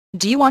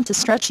Do you want to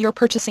stretch your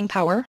purchasing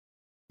power?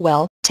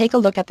 Well, take a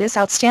look at this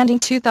outstanding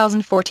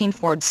 2014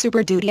 Ford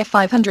Super Duty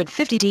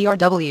F-550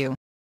 DRW.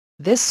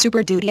 This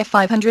Super Duty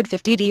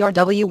F-550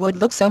 DRW would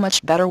look so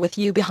much better with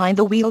you behind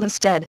the wheel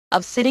instead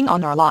of sitting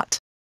on our lot.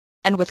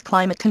 And with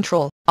climate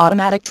control,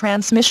 automatic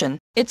transmission,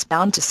 it's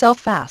bound to sell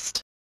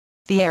fast.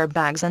 The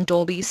airbags and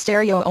Dolby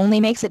stereo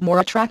only makes it more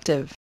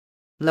attractive.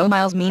 Low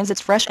miles means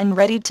it's fresh and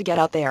ready to get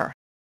out there.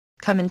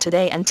 Come in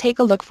today and take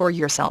a look for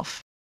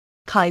yourself.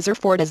 Kaiser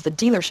Ford is the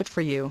dealership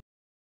for you.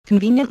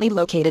 Conveniently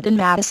located in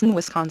Madison,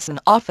 Wisconsin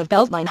off of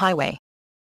Beltline Highway.